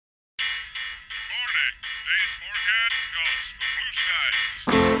Today's forecast calls for blue skies.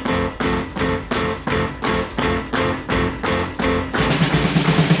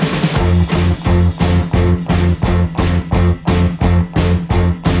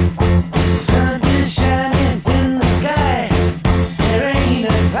 Sun is shining in the sky. There ain't a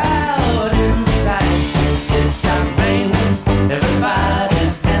cloud in sight. It stopped raining.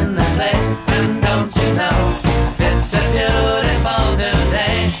 Everybody's in the play. And don't you know, it's a beautiful new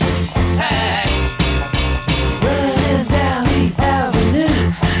day. Hey, running down the avenue.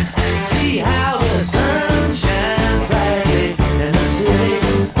 See how the sun shines brightly in the city.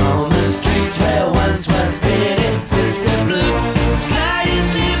 On the streets where once was pity, Mr. Blue Sky is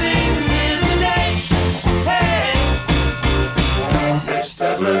living in the day. Hey, Mr.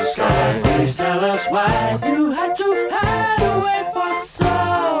 Blue Sky, please tell us why you had to hide away for so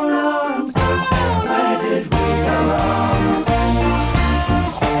long. Where did we go wrong?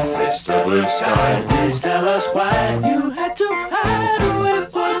 Mr. Blue Sky, please tell us why you had to hide away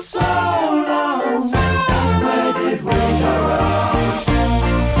for so long. Where did we go wrong?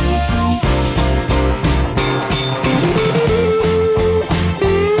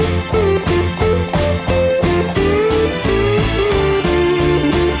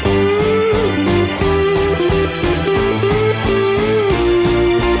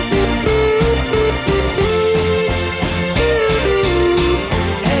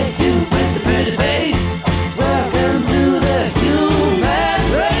 Hey, you with the pretty face, welcome to the human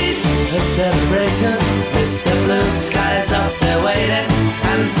race. A celebration, Mr. Blue Sky's up there waiting,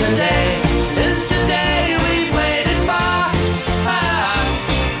 and today is the day we've waited for.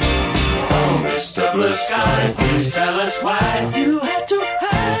 Oh, Mr. Blue Sky, please tell us why you had to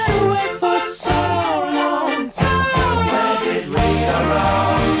hide away for so long. Where did we go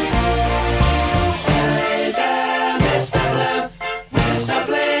wrong? Hey there, Mr. Blue, it's a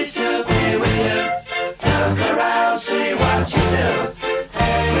place to be with you. Look around, see what you do.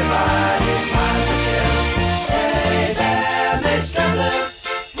 Everybody smiles at you. Hey there, Mr. Blue,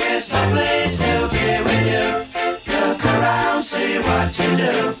 it's a place to be with you. Look around, see what you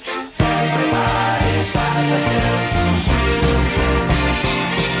do. Everybody smiles at you.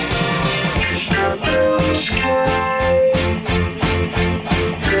 Mr. Blue Sky,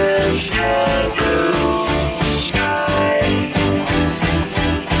 Mr. Blue Sky,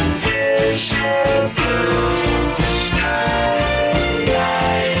 Mr. Blue Sky.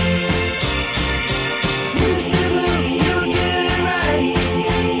 Mr. Blue, you did it right,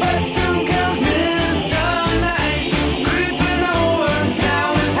 but soon comes Mr. Night, creeping over. Now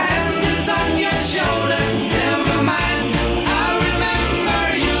his hand is on your shoulder. Never mind, I remember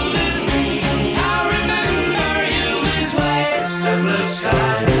you this way. Mr. Blue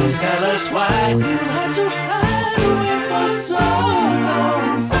Sky, please tell us why you had to hide away for so long.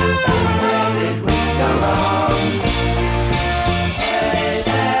 Where did we go wrong? Hey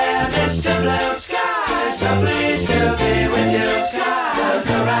there, Mr. Blue Sky, so pleased to be with you. Look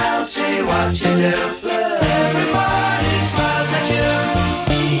around, see what you do. Everybody smiles at you.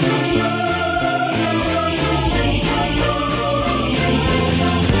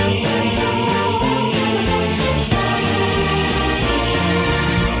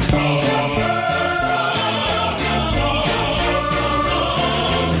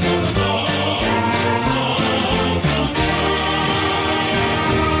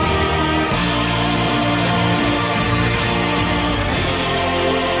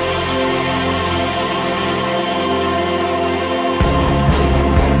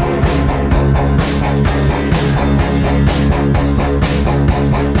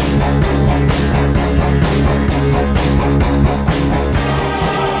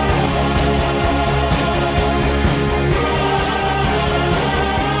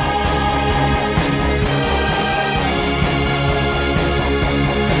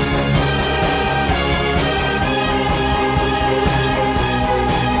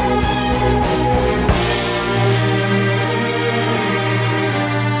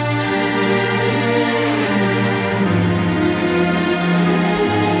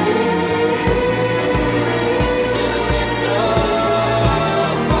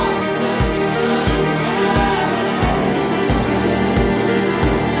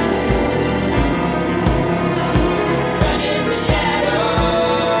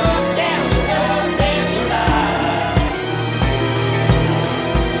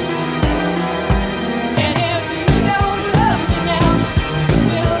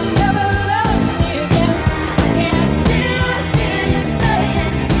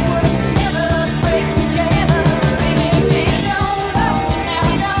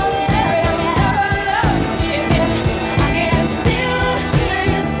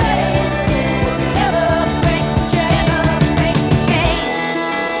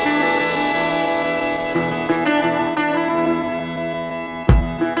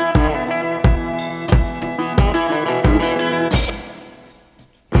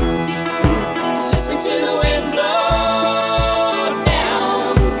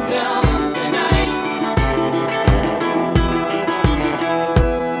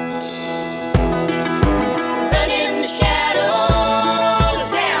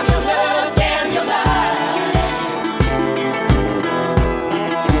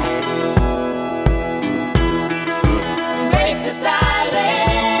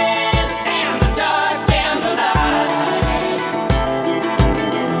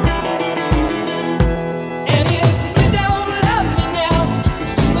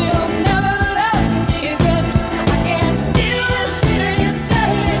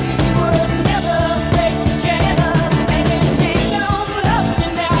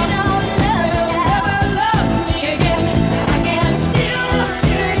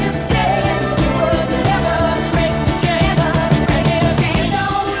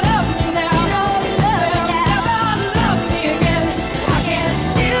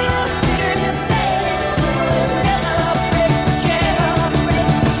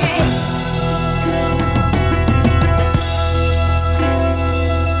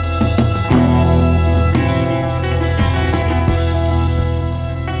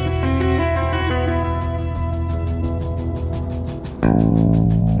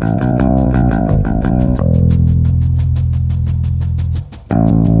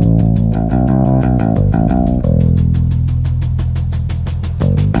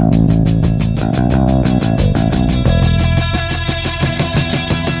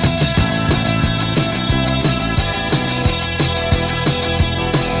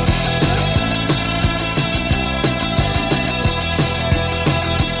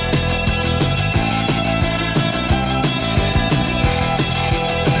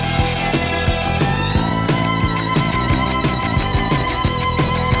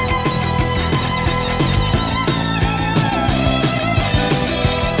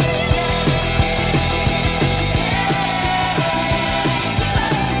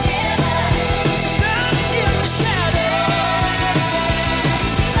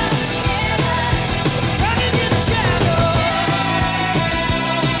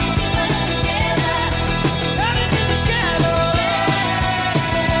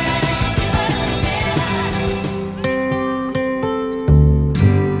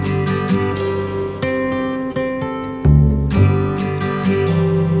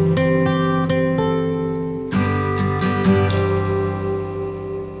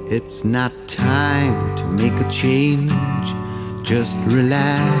 It's not time to make a change. Just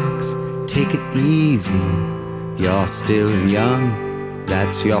relax, take it easy. You're still young,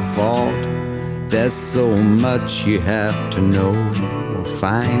 that's your fault. There's so much you have to know.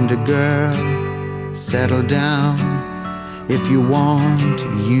 Find a girl, settle down. If you want,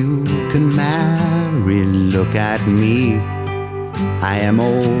 you can marry. Look at me, I am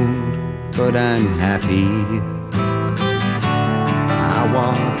old, but I'm happy. I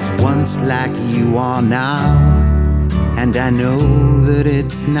was once like you are now, and I know that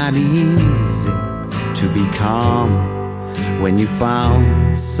it's not easy to be calm when you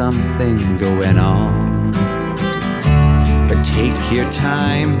found something going on. But take your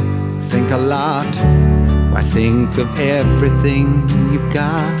time, think a lot. Why think of everything you've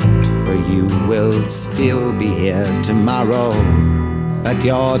got? For you will still be here tomorrow, but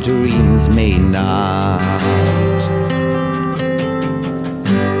your dreams may not.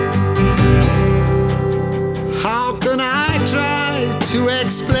 How can I try to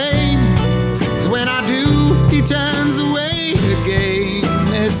explain? 'Cause when I do, he turns away again.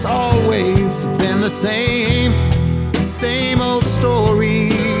 It's always been the same old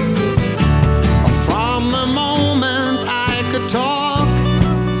story. From the moment I could talk,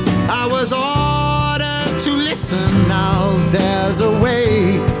 I was ordered to listen. Now there's a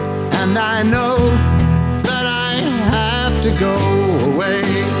way, and I know that I have to go away.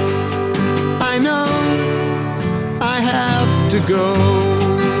 I know I have to go.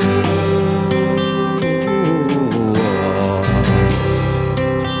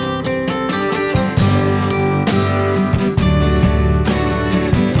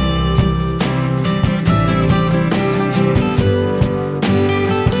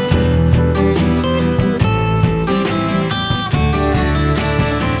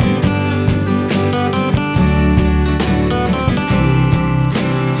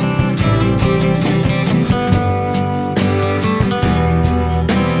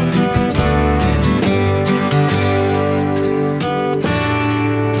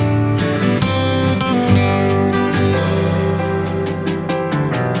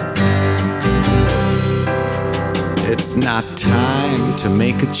 It's not time to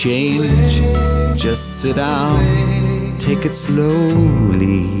make a change. Just sit down, take it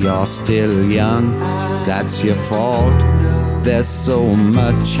slowly. You're still young, that's your fault. There's so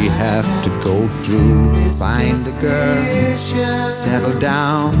much you have to go through. Find a girl, settle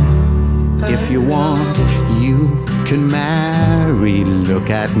down. If you want, you can marry. Look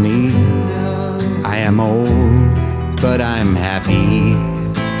at me, I am old, but I'm happy.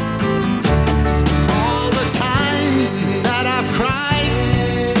 That I've cried,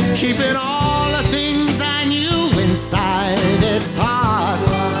 keeping all the things I knew inside. It's hard,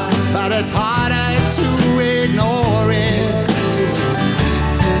 but it's harder to ignore it.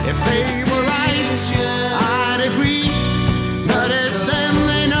 If they were right, I'd agree, but it's them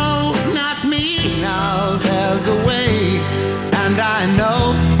they know, not me. Now there's a way, and I know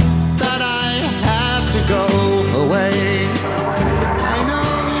that I have to go away.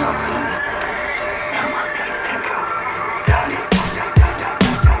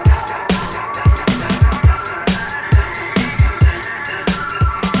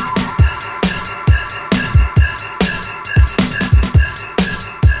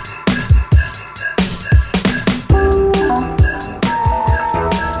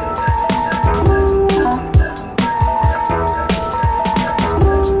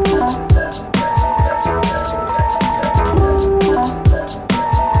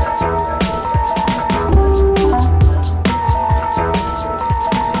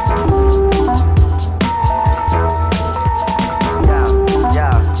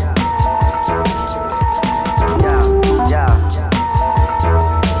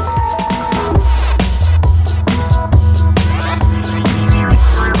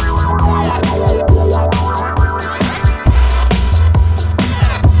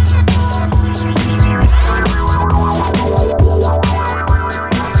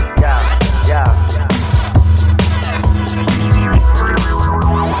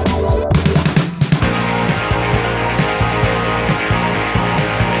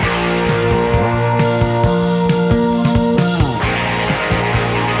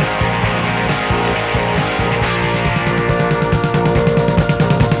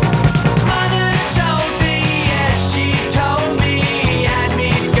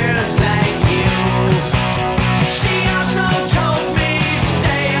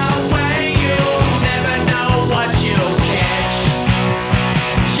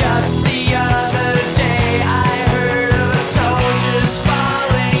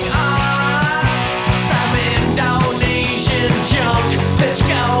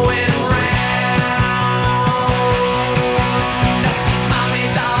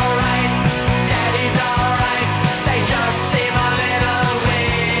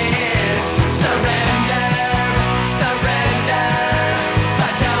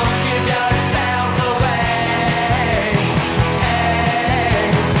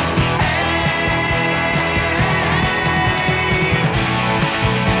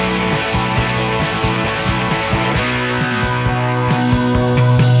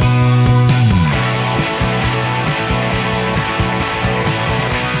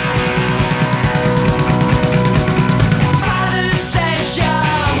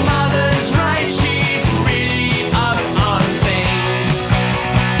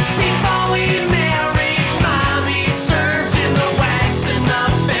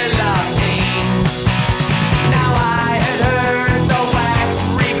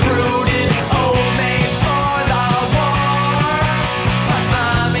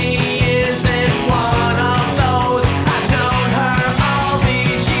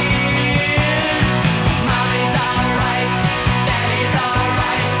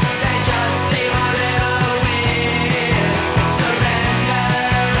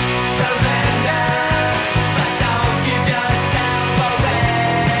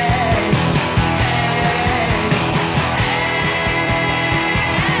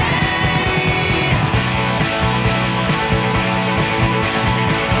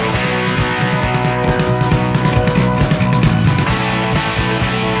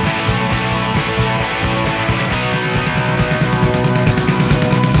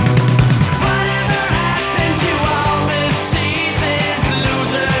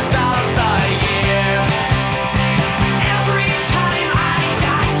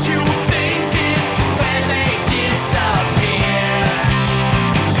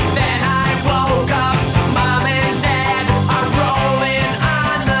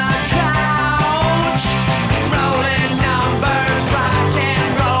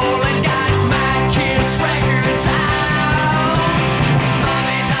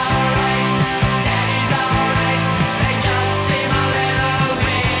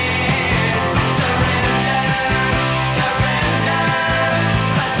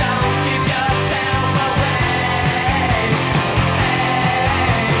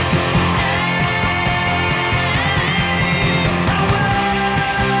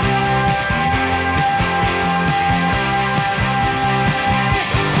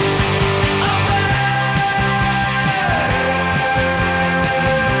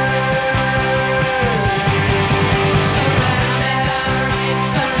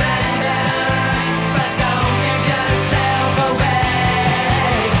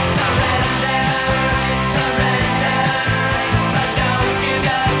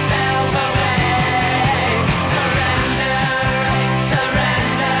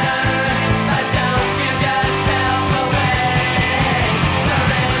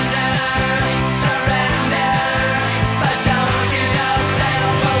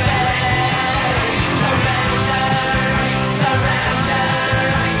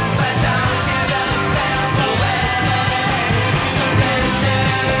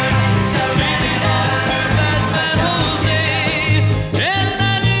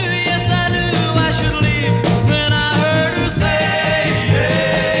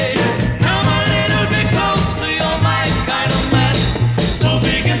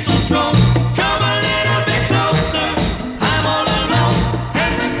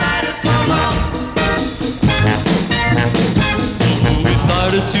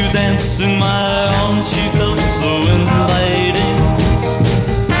 to dance in my arms. She felt so inviting,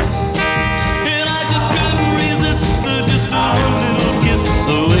 and I just couldn't resist the just a little kiss,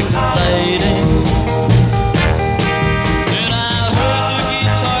 so exciting. And I heard the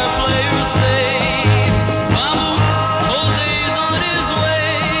guitar player say, "Vamos, Jose's on his way."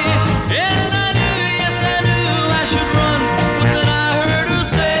 And I knew, yes I knew I should run, but then I heard her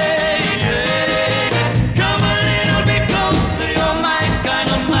say, "Come a little bit closer, you're my kind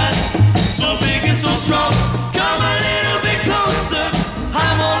of man, so big and so strong. Come a little bit closer,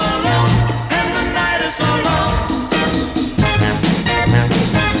 I'm all alone, and the night is so long."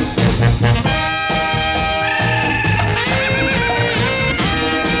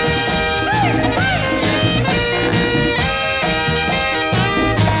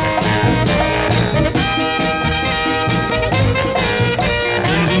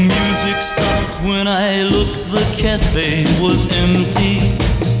 And the music stopped when I looked, the cafe was empty.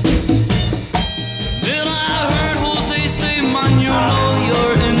 Then I heard Jose say, "Man, you know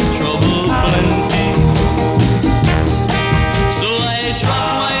you're in trouble plenty." So I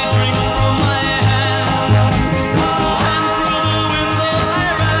dropped my drink from my hand, and through the window I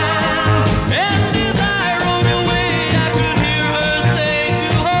ran. And as I rode away, I could hear her say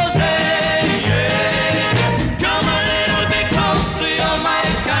to Jose, "Come a little bit closer, you're my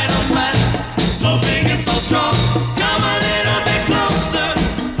kind of man, so big and so strong. Come a little bit closer,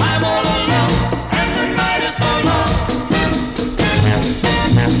 I'm all alone, and the night is so long."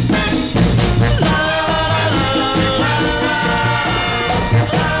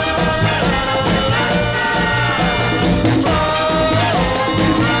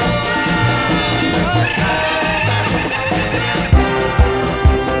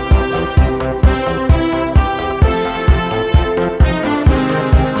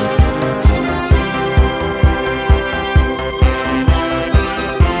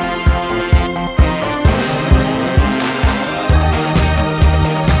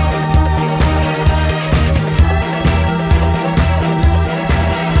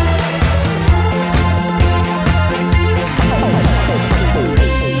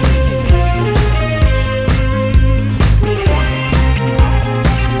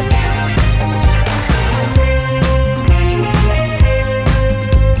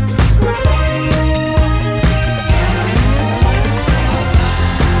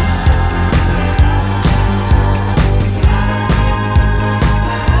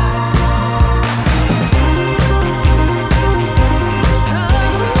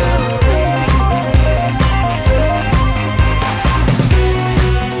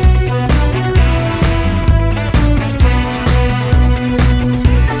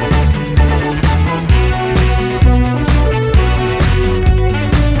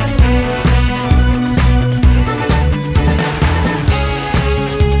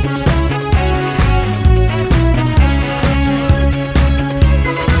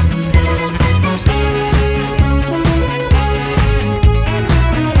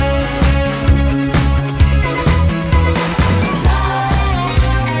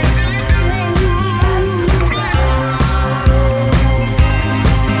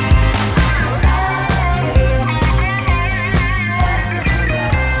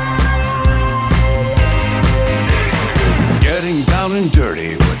 Getting down and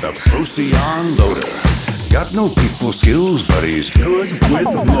dirty with a Procyon loader. Got no people skills, but he's good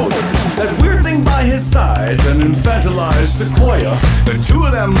with motors. That weird thing by his side, an infantilized sequoia. The two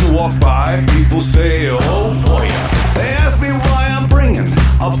of them walk by, people say, "Oh boy." They ask me why I'm bringing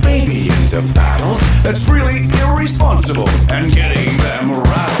a baby into battle. That's really irresponsible and getting them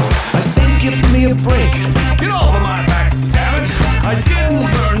rattled. I say, give me a break. Get off of my back, damn it. I didn't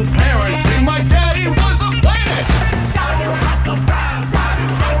learn parenting. My daddy was a planet.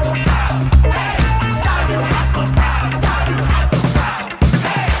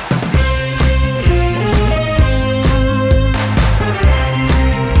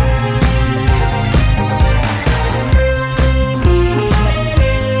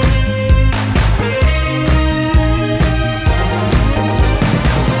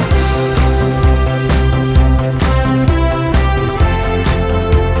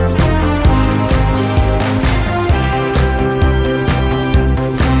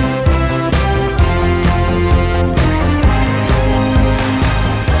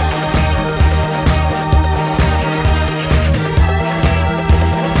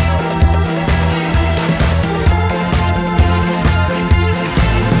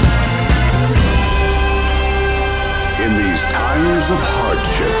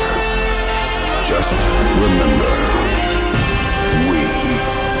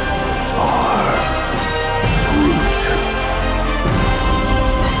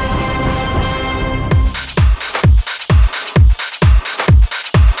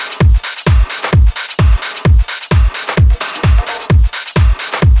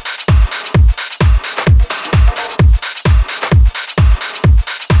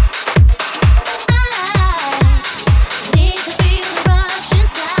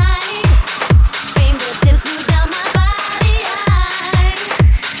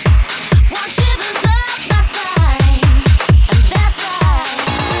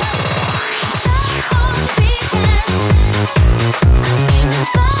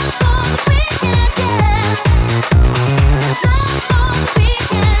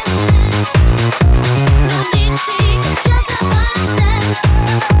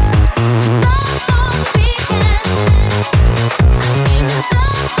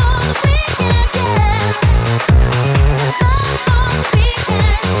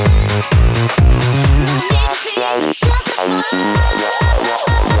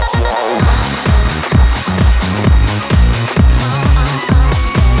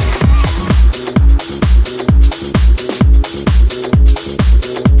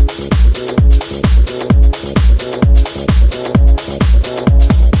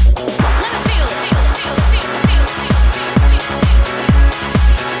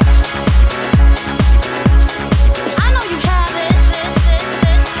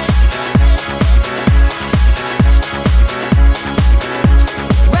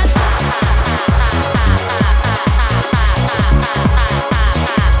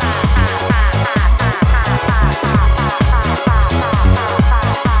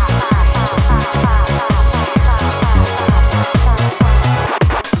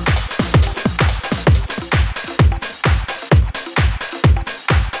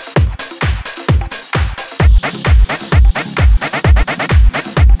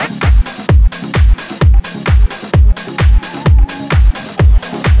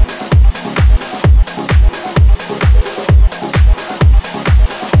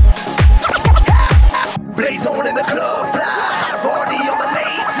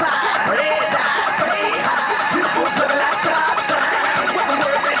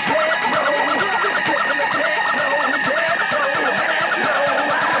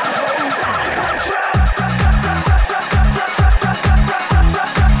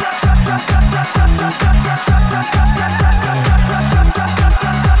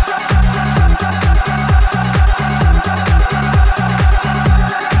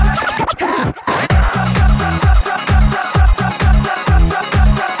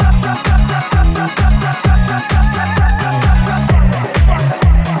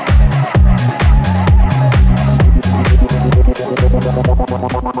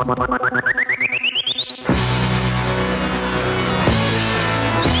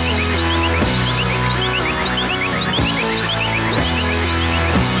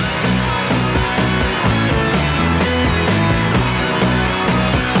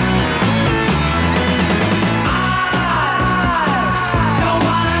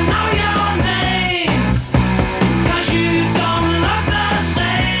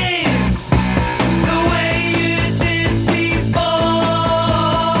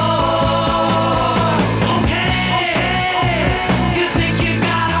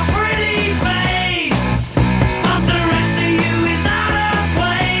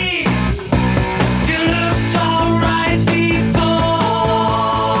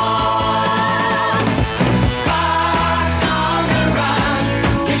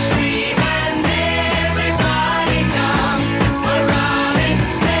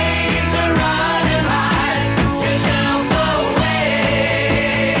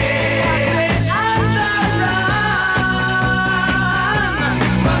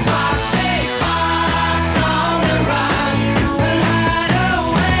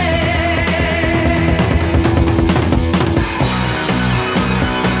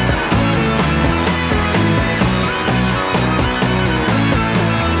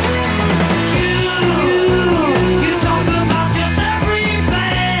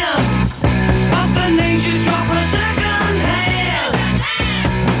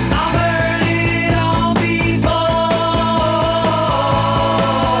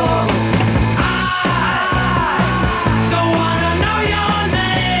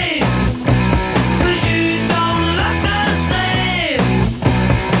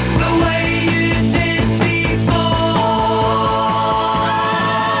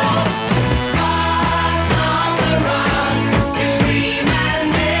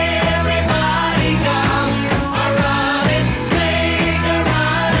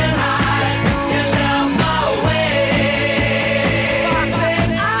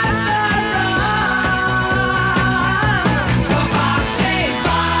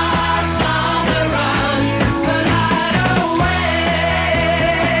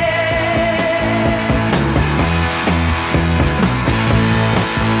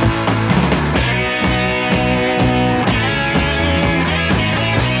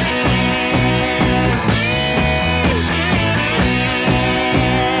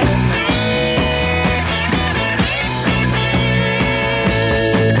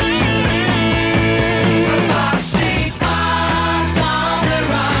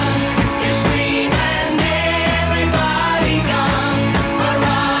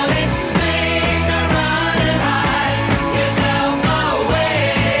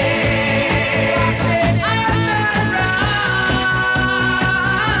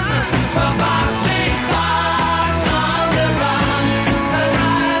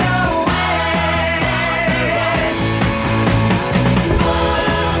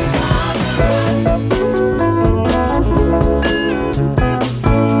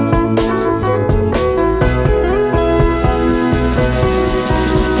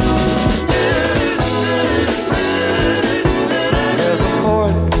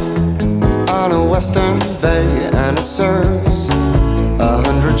 western bay, and it serves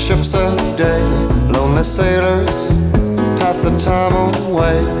 100 ships a day. Lonely sailors pass the time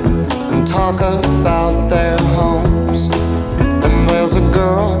away and talk about their homes. And there's a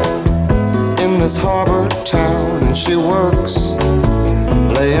girl in this harbor town, and she works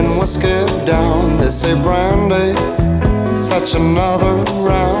laying whiskey down. They say, Brandy, fetch another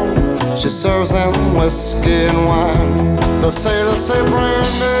round. She serves them whiskey and wine. The sailors say,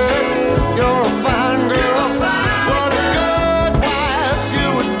 Brandy, you're a fine girl. What a good wife you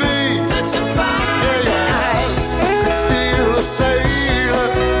would be. Such a fine. Yeah, your eyes could steal a sailor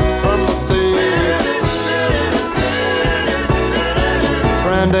from the sea.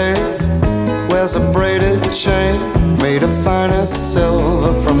 Brandy wears a braided chain made of finest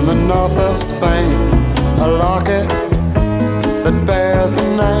silver from the north of Spain. A locket that bears the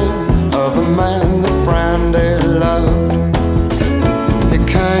name of a man that Brandy loved. He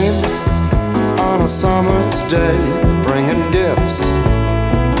came on a summer's day, bringing gifts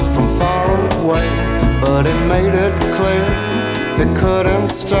from far away, but he made it clear he couldn't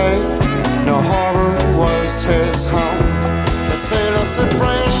stay. No harbor was his home. The sailor said,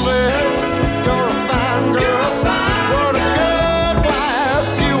 Brandy, you're a fine girl. What a good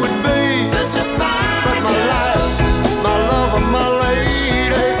wife you would be. Such a fine. But my life, my love, and my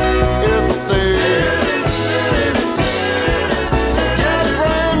lady is the sea. Yeah,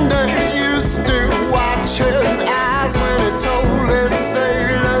 Brandy used to watch his eyes when he told his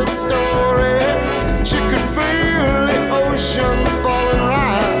sailor story. She could feel the ocean fall and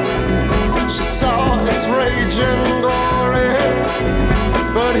rise. She saw its raging glory.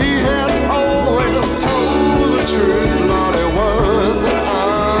 But he had always told the truth, Lord, he was an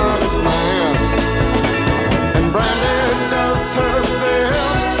honest man. And Brandy does her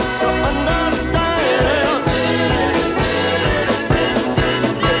best to understand.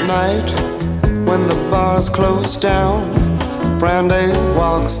 At night, when the bars close down, Brandy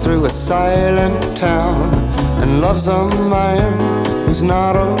walks through a silent town and loves a man who's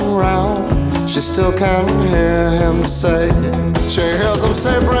not around. She still can hear him say, she hears him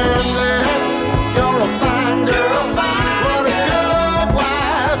say, Brandy, you're a fine girl. What a good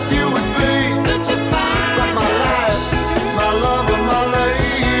wife you would be. Such a fine. But my life, my love, and my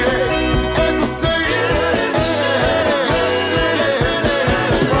lady is the sea.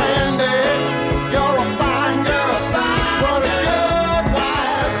 Brandy, you're a fine girl. What a good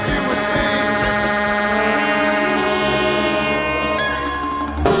wife you would be.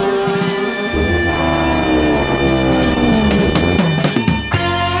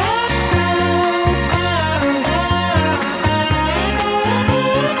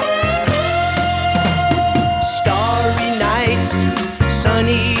 Starry nights,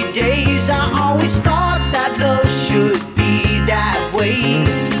 sunny days, I always thought that love should be that way.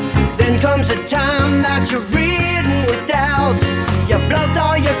 Then comes a time that you're ridden with doubt. You've loved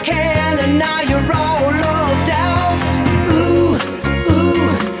all you can and now you're all loved out. Ooh,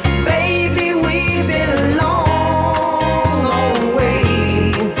 ooh, baby, we've been a long, long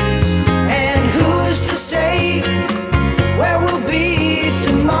way. And who's to say where we'll be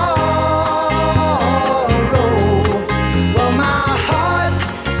tomorrow? Well, my heart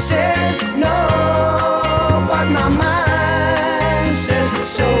says no, but my mind says it's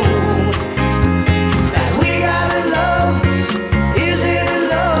so. That we gotta love, is it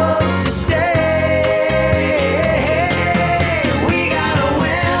love to stay? We got a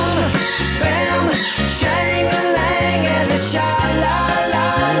wham, bam, Shang-A-Lang, and a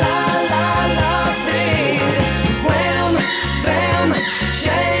sha-la-la-la-la-la thing. Wham, bam,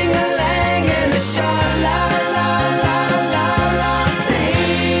 Shang-A-Lang, and a sha-la-la-la-la-la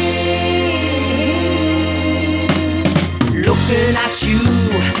thing. Looking at you,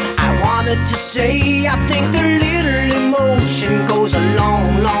 I wanted to say, I think a little emotion goes a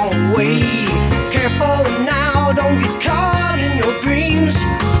long, long way. Careful now, don't get caught in your dreams.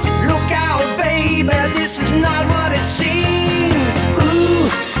 Look out, baby, this is not what it seems. Ooh,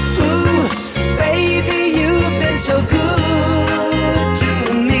 ooh, baby, you've been so good to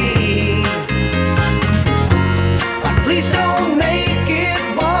me. But please don't make it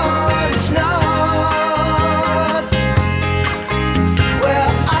what it's not.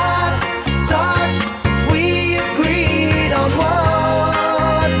 Well, I thought we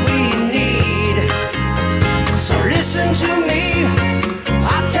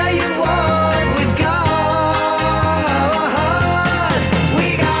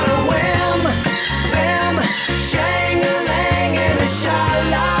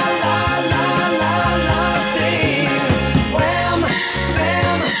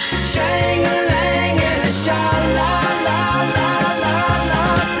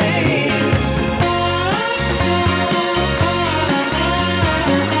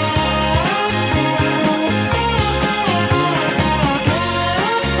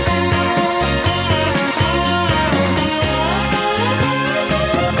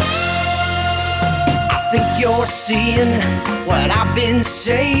you're seeing what I've been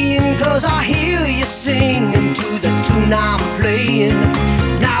saying, 'cause I hear you singing to the tune I'm playing.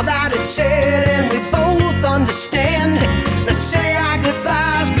 Now that it's said and we both understand, let's say our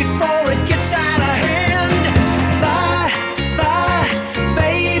goodbyes before it gets out of hand. Bye, bye,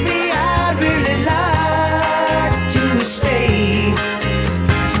 baby, I'd really like to stay,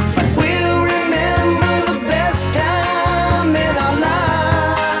 but we'll remember the best time in our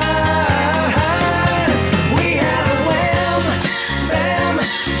life. We had a wham, bam,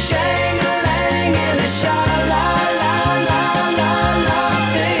 shang-a-lang and a sha-la-la-la-la-la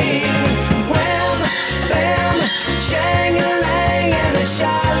thing. Wham, bam, shang-a-lang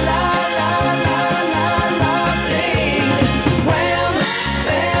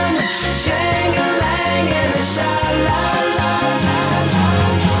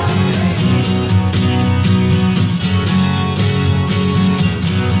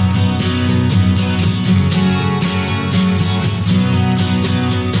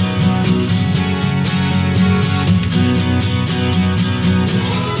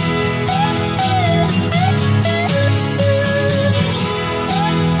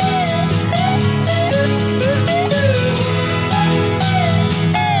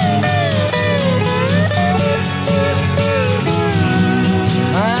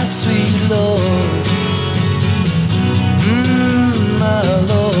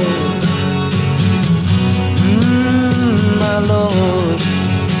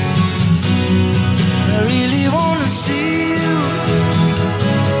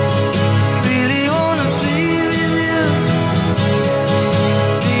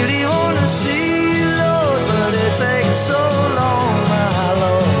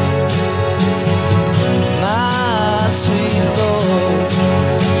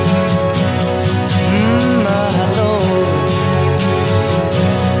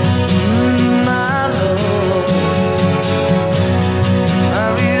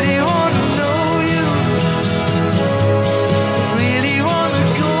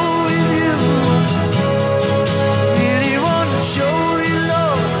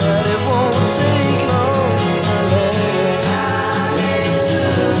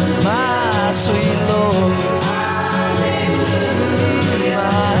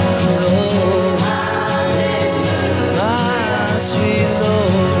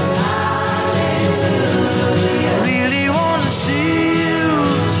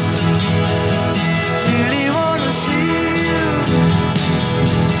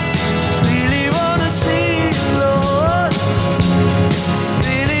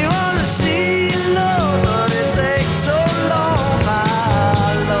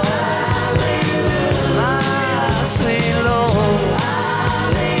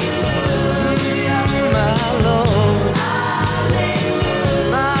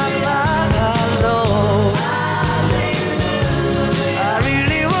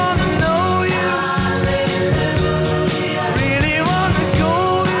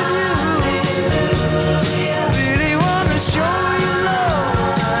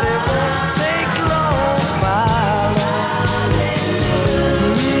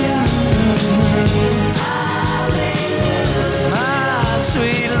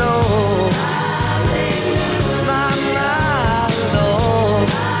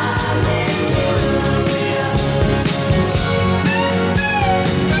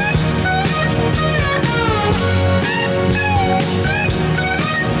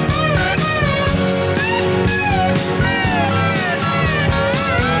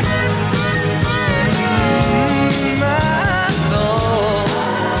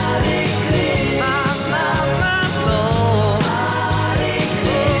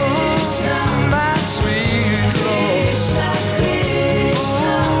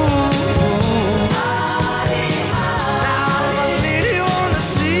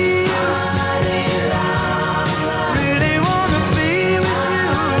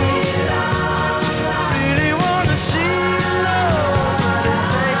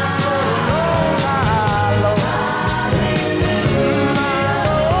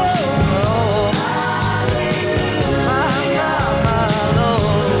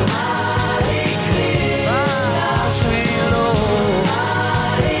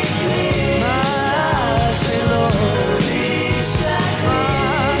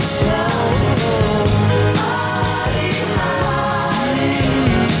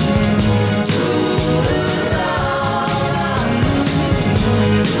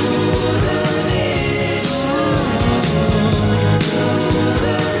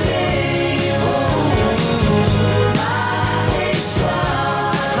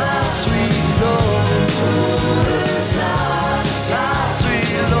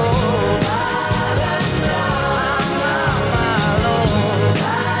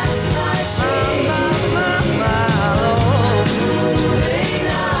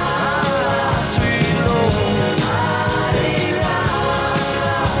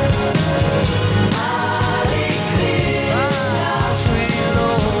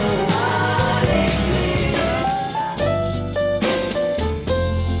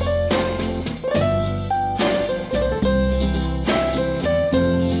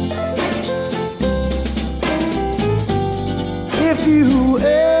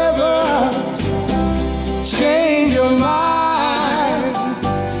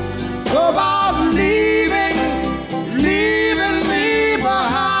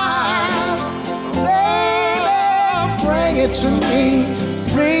it to me.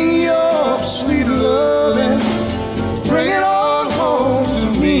 Bring your sweet loving. Bring it on home to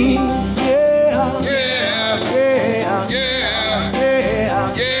me. Yeah, yeah, yeah, yeah,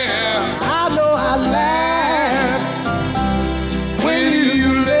 yeah, yeah. I know I laughed when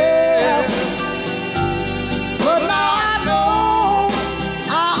you left, but now I know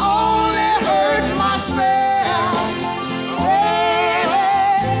I only hurt myself. Hey,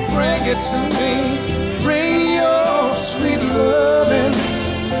 bring it to me. Bring your sweet loving.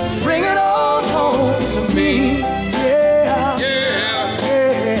 Bring it on home to me. Yeah, yeah,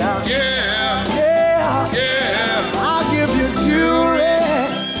 yeah, yeah, yeah, yeah. I'll give you jewelry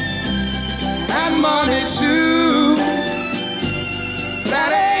and money too.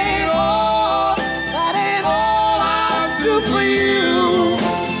 That ain't all I'll do for you.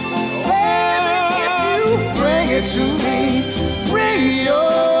 Baby, if you bring it to me, bring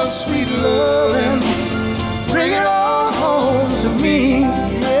your sweet loving. Bring it on home to me.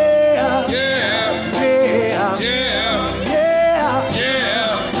 Yeah, yeah, yeah, yeah, yeah,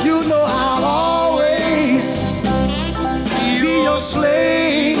 yeah. You know I'll always be your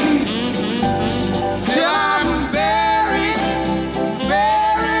slave till I'm buried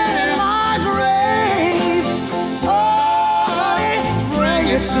in my grave. Oh, honey, bring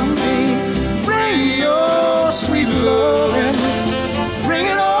it to me. Bring your sweet loving. Bring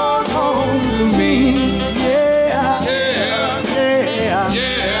it on home to me. Yeah, yeah, yeah,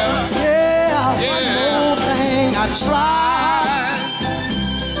 yeah, yeah. One more thing, I tried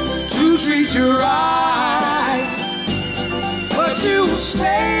to treat you right, but you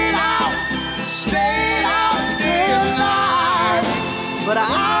stayed out day and night. But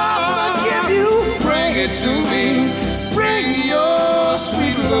I'll forgive you. Bring it to me. Bring your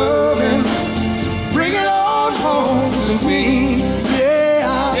sweet loving. Bring it on home to me.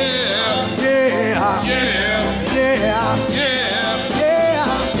 Yeah, yeah, yeah, yeah, yeah, yeah, yeah, yeah,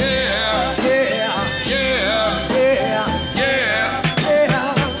 yeah, yeah, yeah,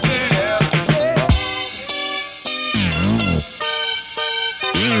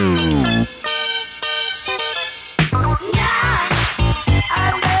 I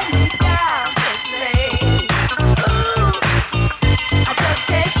let me down this late. Ooh, I just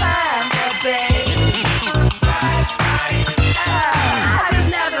can't find the babe. I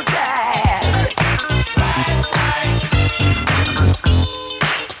never pass.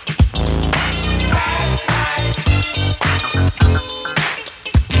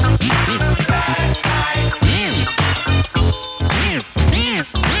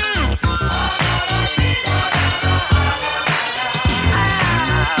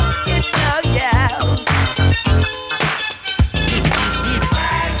 It's no use.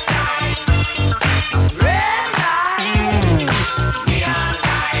 Red light,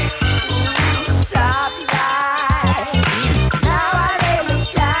 stop light. Now I lay me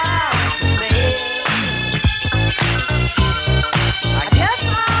down to sleep. I guess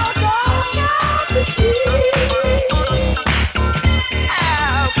I'll go down to sleep.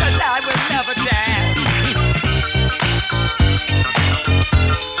 Oh, 'cause I will never dance.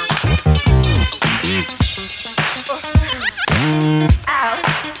 Ow.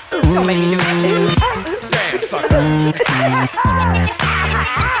 Don't make me do that. Damn, sucker.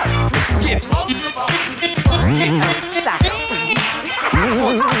 Get it. Stop. Get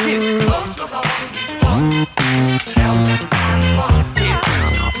it. Oh.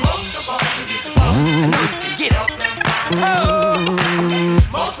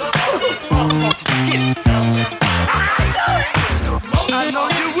 Get it. I know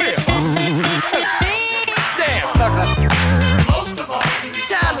you will. Damn, sucker.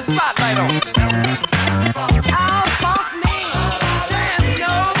 Shine the spotlight on me. Oh, fuck me. Dance,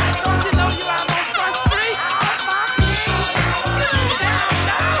 yo. Don't you know you out on Front Street? Oh, fuck me. Down,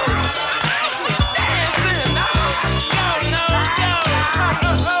 down. Dancing, no. No, no, no.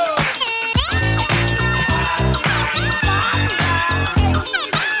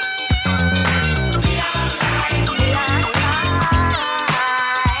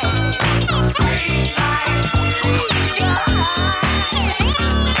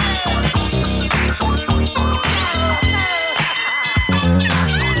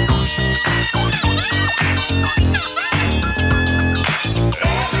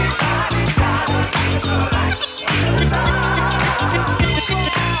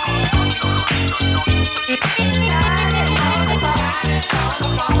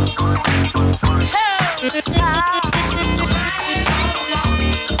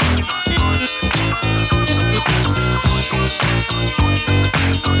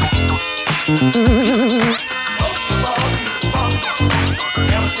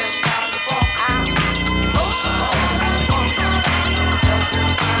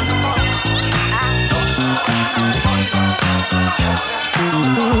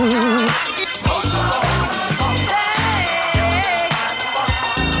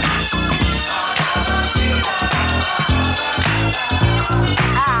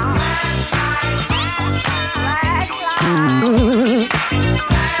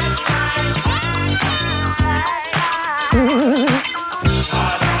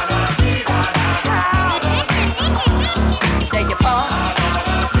 Shake your paw.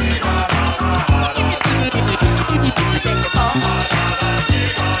 Shake your paw.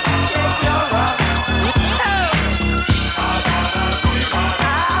 Shake your rump.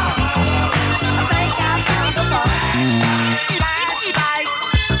 I think I found the ball. Last night.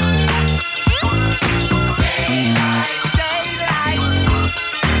 Daylight.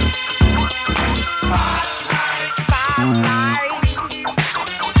 Spotlight.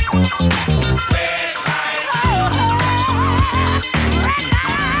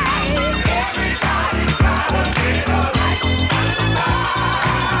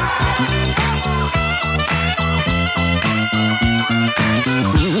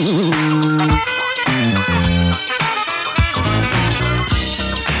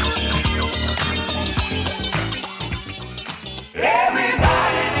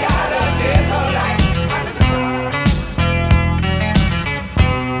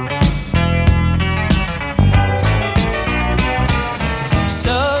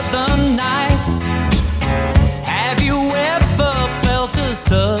 Southern nights. Have you ever felt a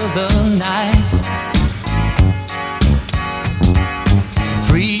southern night?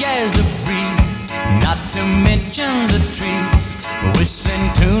 Free as a breeze, not to mention the trees, whistling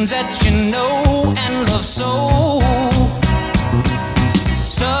tunes that you know and love so.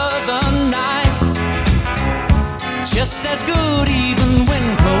 Southern nights, just as good even when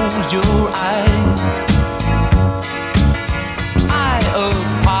closed your eyes. I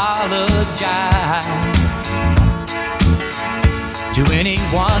apologize to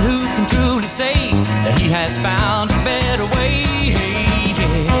anyone who can truly say that he has found a better way.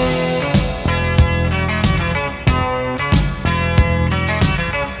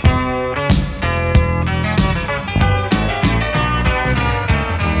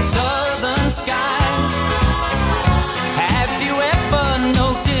 Southern skies, have you ever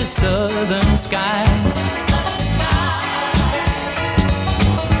noticed southern skies?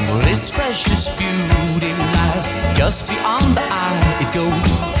 Well, its precious beauty lies just beyond the eye. It goes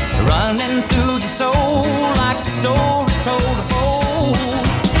running through the soul like the stories told of old.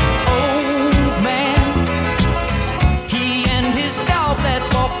 Old man, he and his dog that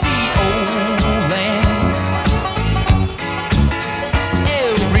walked the old land.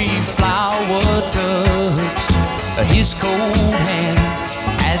 Every flower touched his cold hand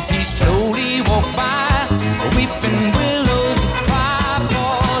as he slowly walked by, weeping willows cry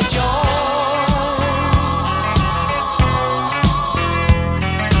for joy.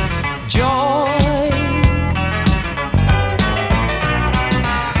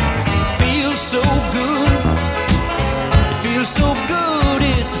 Feels so good, it feels so good,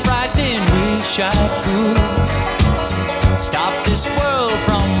 it's frightening, wish I could stop this world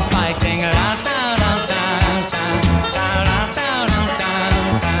from fighting.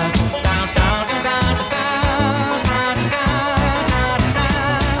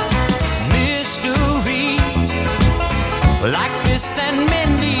 Mysteries like this and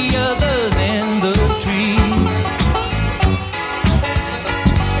many others in the trees,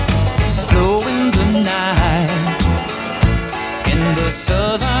 glow in the night in the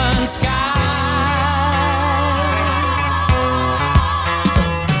southern sky.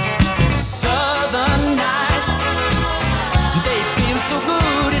 Southern nights, they feel so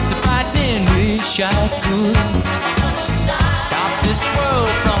good, it's a frightening wish I could stop this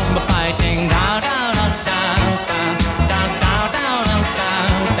world from fighting. Down, down, down, down, down, down, down, down,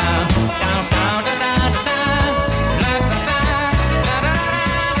 down, down, down, down,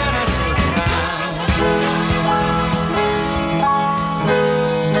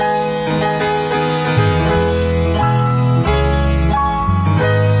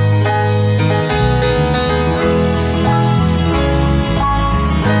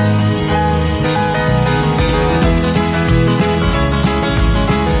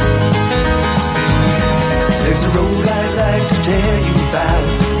 There's a road I'd like to tell you about,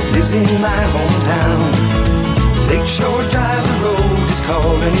 lives in my hometown. Lakeshore Drive, the road is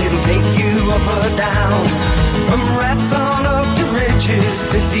called, and it'll take you up or down. From rats on up to riches,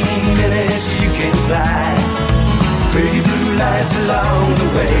 15 minutes you can fly. Pretty blue lights along the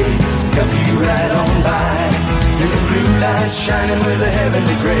way, help you right on by. And the blue lights shining with a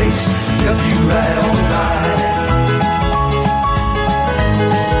heavenly grace, help you right on by.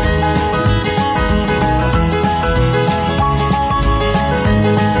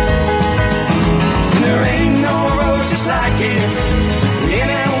 There ain't no road just like it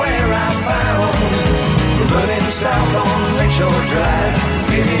anywhere I found. We're running south on Lakeshore Drive,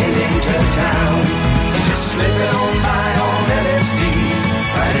 getting into town. And just slipping on by on LSD,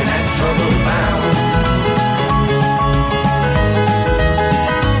 fighting that trouble bound.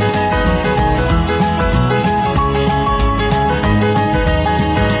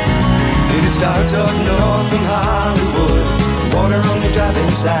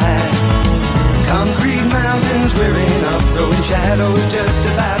 just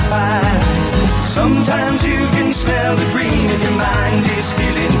about 5. Sometimes you can smell the green if your mind is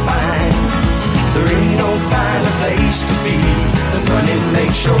feeling fine. There ain't no finer place to be than running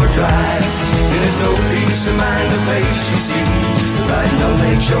Lakeshore Drive. And there's no peace of mind the place you see riding on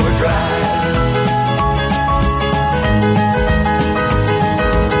Lakeshore Drive.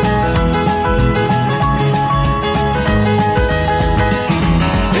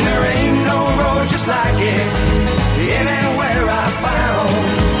 Like it anywhere I found.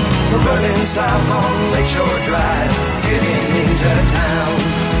 Running south on Lakeshore Drive, getting into town.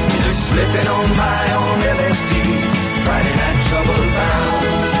 Just slipping on by on LSD, Friday night trouble bound.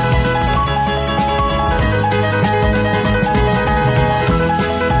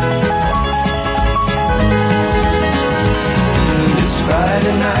 It's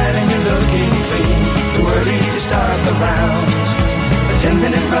Friday night and you're looking clean, too early to start the rounds.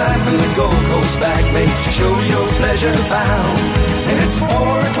 10-minute ride from the Gold Coast back makes you show your pleasure bound. And it's 4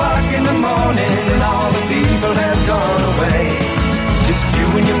 o'clock in the morning and all the people have gone away. Just you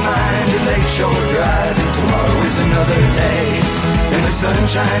and your mind at Lakeshore Drive, and tomorrow is another day. And the sun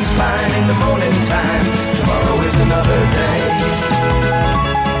shines fine in the morning time, tomorrow is another day.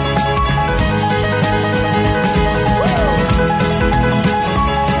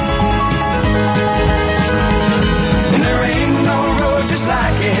 Just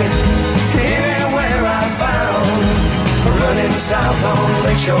like it, anywhere I found. Running south on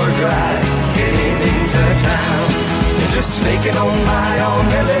Lakeshore Drive, getting into town. And just snaking on by on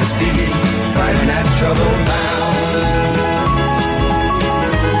LSD, Friday night trouble bound.